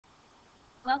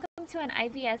To an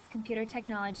IVS computer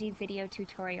technology video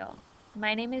tutorial.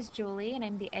 My name is Julie and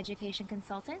I'm the education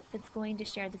consultant that's going to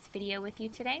share this video with you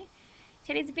today.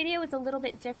 Today's video is a little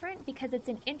bit different because it's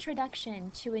an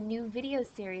introduction to a new video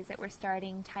series that we're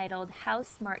starting titled How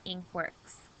SMARK Ink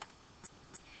Works.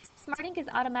 SMARK Ink is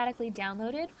automatically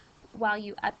downloaded while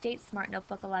you update SMART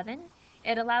Notebook 11.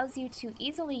 It allows you to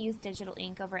easily use digital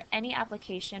ink over any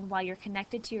application while you're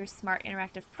connected to your smart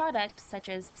interactive product such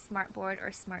as Smartboard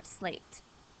or Smart Slate.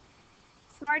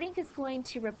 SMARK Ink is going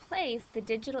to replace the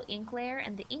digital ink layer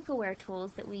and the Ink-Aware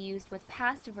tools that we used with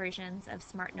past versions of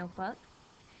Smart Notebook.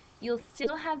 You'll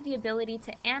still have the ability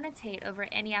to annotate over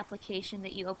any application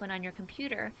that you open on your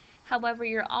computer. However,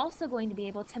 you're also going to be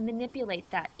able to manipulate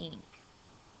that ink.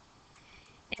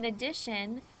 In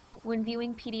addition, when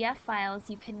viewing PDF files,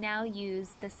 you can now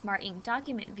use the SMARK Ink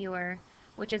document viewer,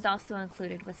 which is also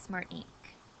included with SMARK Ink.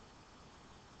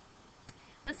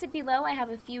 Listed below, I have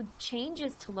a few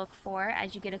changes to look for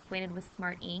as you get acquainted with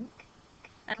SMARK Ink.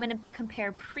 I'm going to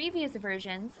compare previous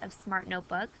versions of Smart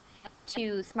Notebook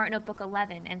to Smart Notebook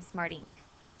 11 and SMARK Ink.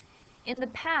 In the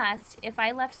past, if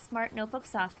I left Smart Notebook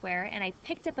software and I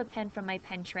picked up a pen from my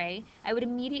pen tray, I would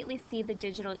immediately see the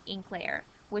digital ink layer,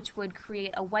 which would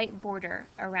create a white border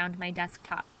around my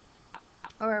desktop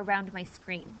or around my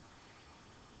screen.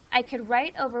 I could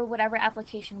write over whatever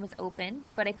application was open,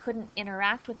 but I couldn't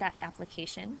interact with that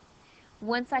application.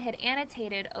 Once I had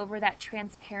annotated over that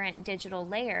transparent digital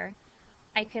layer,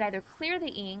 I could either clear the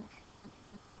ink,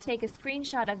 take a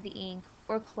screenshot of the ink,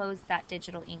 or close that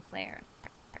digital ink layer.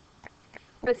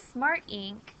 With SMARK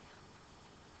Ink,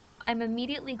 I'm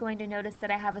immediately going to notice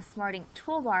that I have a SMARK Ink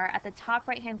toolbar at the top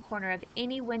right-hand corner of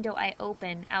any window I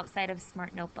open outside of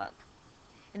Smart Notebook.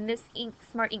 And this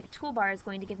SMARK Ink toolbar is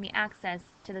going to give me access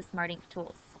to the SMARK Ink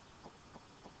tools.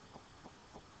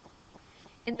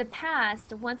 In the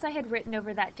past, once I had written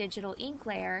over that digital ink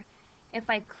layer, if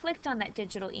I clicked on that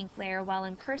digital ink layer while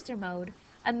in cursor mode,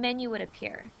 a menu would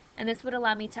appear. And this would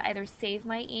allow me to either save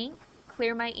my ink,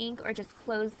 clear my ink, or just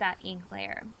close that ink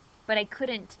layer. But I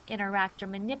couldn't interact or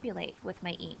manipulate with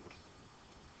my ink.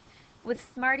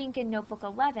 With SMARK Ink in Notebook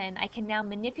 11, I can now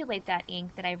manipulate that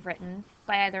ink that I've written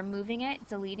by either moving it,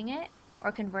 deleting it,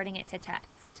 or converting it to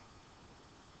text.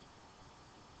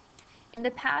 In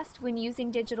the past, when using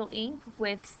digital ink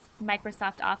with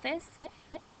Microsoft Office,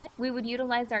 we would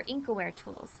utilize our Ink-Aware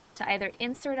tools to either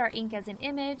insert our ink as an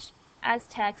image, as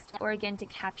text, or again to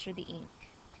capture the ink.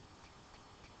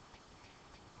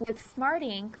 With SMARK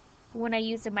Ink, when I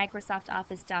use a Microsoft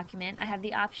Office document, I have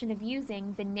the option of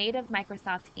using the native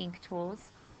Microsoft Ink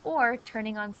tools or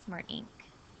turning on SMARK Ink.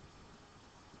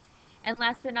 And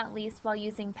last but not least, while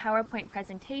using PowerPoint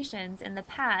presentations in the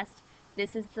past,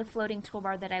 this is the floating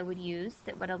toolbar that I would use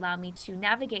that would allow me to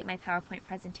navigate my PowerPoint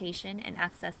presentation and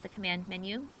access the command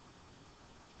menu.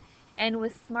 And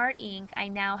with SMARK Ink, I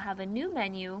now have a new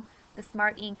menu, the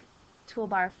SMARK Ink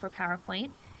toolbar for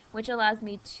PowerPoint, which allows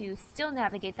me to still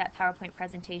navigate that PowerPoint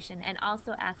presentation and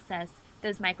also access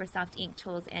those Microsoft Ink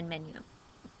tools and menu.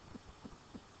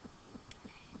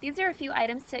 These are a few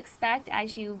items to expect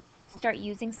as you start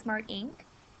using SMARK Ink.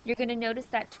 You're going to notice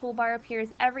that toolbar appears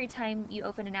every time you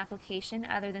open an application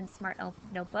other than Smart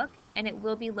Notebook, and it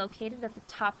will be located at the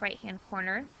top right-hand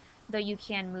corner, though you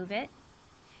can move it.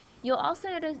 You'll also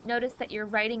notice that your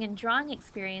writing and drawing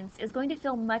experience is going to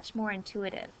feel much more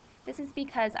intuitive. This is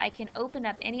because I can open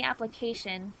up any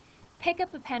application, pick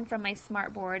up a pen from my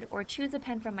Smartboard, or choose a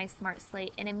pen from my Smart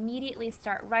Slate and immediately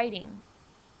start writing.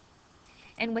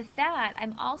 And with that,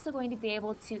 I'm also going to be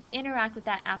able to interact with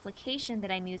that application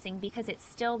that I'm using because it's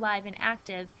still live and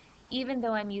active even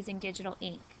though I'm using digital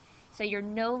ink. So you're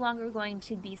no longer going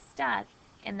to be stuck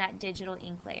in that digital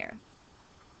ink layer.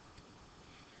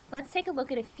 Let's take a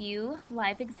look at a few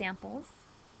live examples.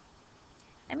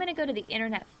 I'm going to go to the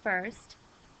internet first.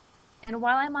 And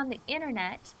while I'm on the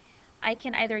internet, I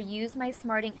can either use my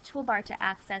SMARK Ink toolbar to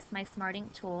access my SMARK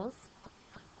Ink tools,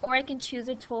 or I can choose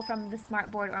a tool from the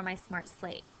Smartboard or my Smart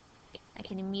Slate. I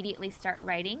can immediately start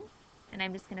writing, and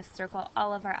I'm just going to circle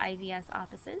all of our IVS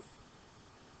offices.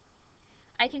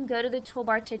 I can go to the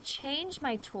toolbar to change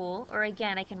my tool, or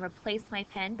again, I can replace my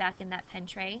pen back in that pen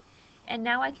tray, and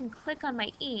now I can click on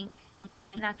my ink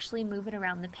and actually move it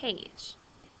around the page.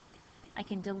 I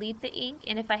can delete the ink,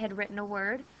 and if I had written a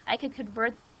word, I could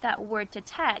convert that word to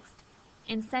text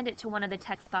and send it to one of the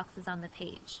text boxes on the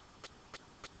page.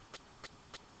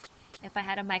 If I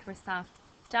had a Microsoft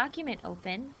document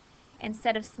open,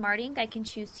 instead of SMARK Ink, I can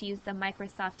choose to use the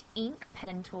Microsoft Ink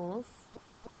pen tools,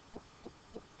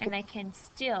 and I can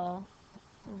still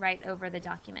write over the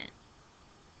document.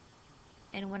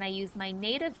 And when I use my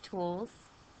native tools,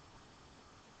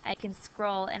 I can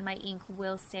scroll and my ink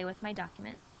will stay with my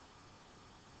document.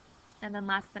 And then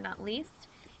last but not least,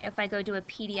 if I go to a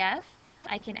PDF,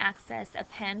 I can access a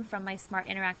pen from my Smart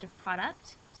Interactive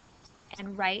product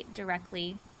and write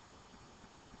directly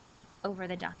over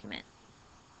the document.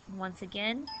 Once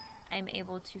again, I'm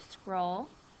able to scroll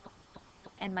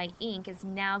and my ink is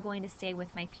now going to stay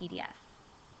with my PDF.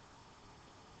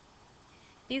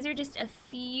 These are just a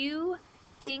few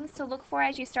things to look for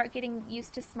as you start getting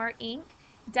used to Smart Ink.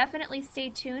 Definitely stay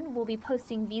tuned. We'll be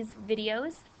posting these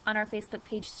videos on our Facebook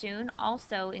page soon,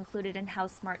 also included in how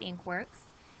Smart Ink works.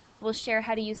 We'll share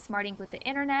how to use Smart Ink with the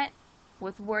internet,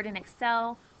 with Word and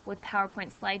Excel, with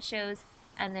PowerPoint slideshows,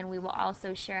 and then we will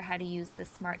also share how to use the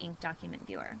Smart Ink document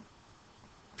viewer.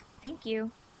 Thank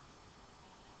you.